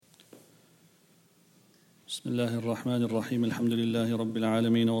بسم الله الرحمن الرحيم الحمد لله رب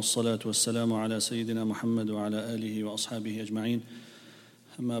العالمين والصلاة والسلام على سيدنا محمد وعلى آله وأصحابه أجمعين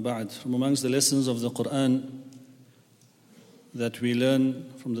أما بعد. From amongst the lessons of the Quran that we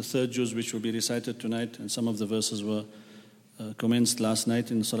learn from the third juz which will be recited tonight, and some of the verses were commenced last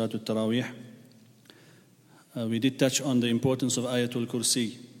night in Salatul Taraweeh, we did touch on the importance of Ayatul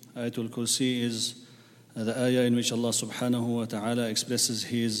Kursi. Ayatul Kursi is the ayah in which Allah subhanahu wa ta'ala expresses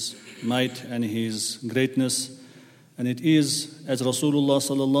His might and His greatness. And it is, as Rasulullah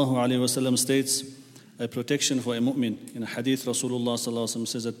sallallahu alayhi wa sallam states, a protection for a mu'min. In a hadith, Rasulullah sallallahu alayhi wa sallam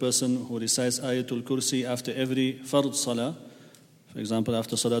says, a person who recites Ayatul Kursi after every fard salah, for example,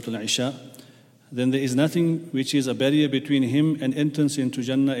 after Salatul Isha, then there is nothing which is a barrier between him and entrance into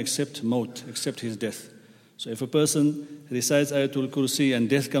Jannah except maut, except his death. So if a person recites Ayatul Kursi and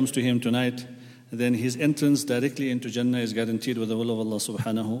death comes to him tonight, then his entrance directly into Jannah is guaranteed with the will of Allah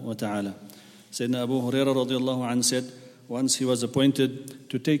subhanahu wa ta'ala. Sayyidina Abu Hurairah radiallahu anhu said, once he was appointed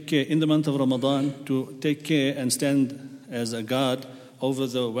to take care, in the month of Ramadan, to take care and stand as a guard over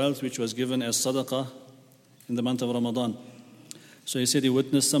the wealth which was given as sadaqah in the month of Ramadan. So he said he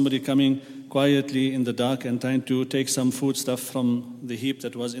witnessed somebody coming quietly in the dark and trying to take some food stuff from the heap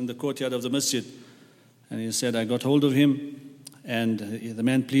that was in the courtyard of the Masjid. And he said, I got hold of him. And the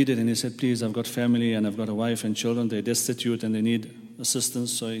man pleaded and he said, please, I've got family and I've got a wife and children, they're destitute and they need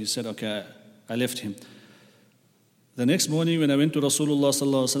assistance. So he said, okay, I left him. The next morning when I went to Rasulullah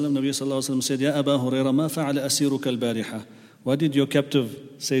sallallahu alaihi wasallam, Nabi sallallahu alaihi wasallam said, Ya Aba Hurairah, ma fa'ala asiruka al-bariha? What did your captive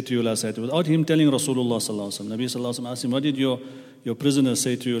say to you last night? Without him telling Rasulullah sallallahu alaihi wasallam, Nabi sallallahu alaihi wasallam asked him, what did your prisoner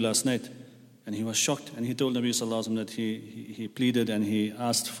say to you last night? And he was shocked and he told Nabi sallallahu alaihi wasallam that he pleaded and he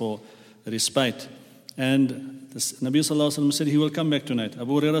asked for respite. And Nabi sallallahu alaihi wasallam said he will come back tonight.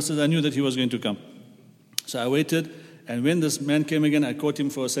 Abu Hurairah says, I knew that he was going to come. So I waited, and when this man came again, I caught him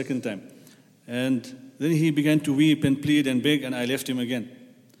for a second time. And then he began to weep and plead and beg, and I left him again.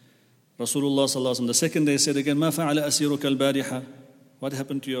 Rasulullah sallallahu alaihi wasallam, the second day, said again, Ma fa'ala asiruka al-bariha? What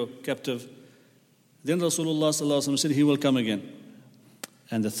happened to your captive? Then Rasulullah sallallahu alaihi wasallam said he will come again.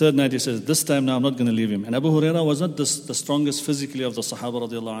 And the third night he says, this time now I'm not going to leave him. And Abu Hurairah was not the strongest physically of the Sahaba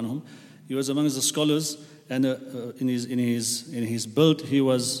radiallahu anhum. He was amongst the scholars, and in his build he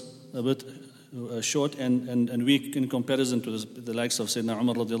was a bit short and weak in comparison to the likes of Sayyidina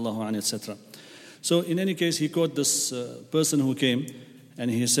Umar radiallahu anhu, etc. So in any case, he caught this person who came,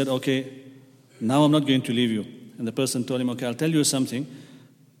 and he said, okay, now I'm not going to leave you. And the person told him, okay, I'll tell you something,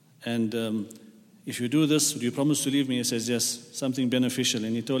 and if you do this, do you promise to leave me? He says, yes, something beneficial.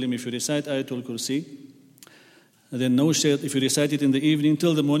 And he told him, if you recite Ayatul Kursi, then if you recite it in the evening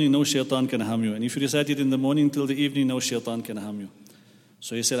till the morning, no shaitan can harm you. And if you recite it in the morning till the evening, no shaitan can harm you.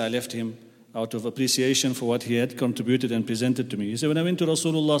 So he said, I left him out of appreciation for what he had contributed and presented to me. He said, when I went to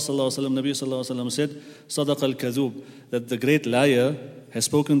Rasulullah sallallahu alaihi wasallam, Nabi sallallahu alaihi wasallam said, Sadaq al-kadhub, that the great liar has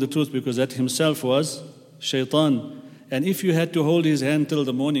spoken the truth, because that himself was shaitan. And if you had to hold his hand till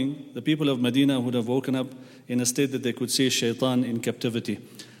the morning, the people of Medina would have woken up in a state that they could see shaitan in captivity.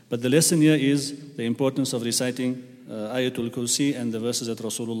 But the lesson here is the importance of reciting Ayatul Kursi and the verses that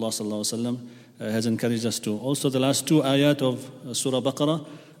Rasulullah sallallahu alaihi wasallam has encouraged us to. Also the last two ayat of Surah Baqarah,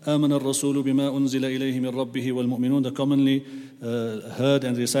 آمن الرسول بما أنزل إليه من ربه والمؤمنون, the commonly heard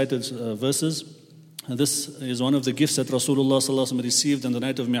and recited verses. This is one of the gifts that Rasulullah sallallahu alaihi wasallam received on the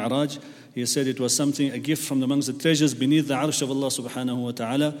night of Mi'raj. He said it was something, a gift from amongst the treasures beneath the arsh of Allah subhanahu wa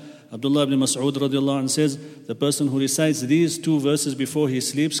ta'ala. Abdullah ibn Mas'ud radiallahu anhu says, the person who recites these two verses before he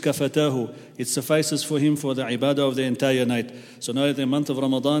sleeps, kafatahu, it suffices for him for the ibadah of the entire night. So now in the month of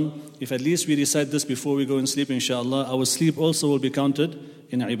Ramadan, if at least we recite this before we go and sleep, inshallah, our sleep also will be counted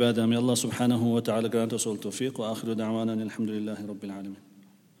in ibadah. May Allah subhanahu wa ta'ala grant us all tawfiq, wa akhiru da'wana alhamdulillahi rabbil alamin.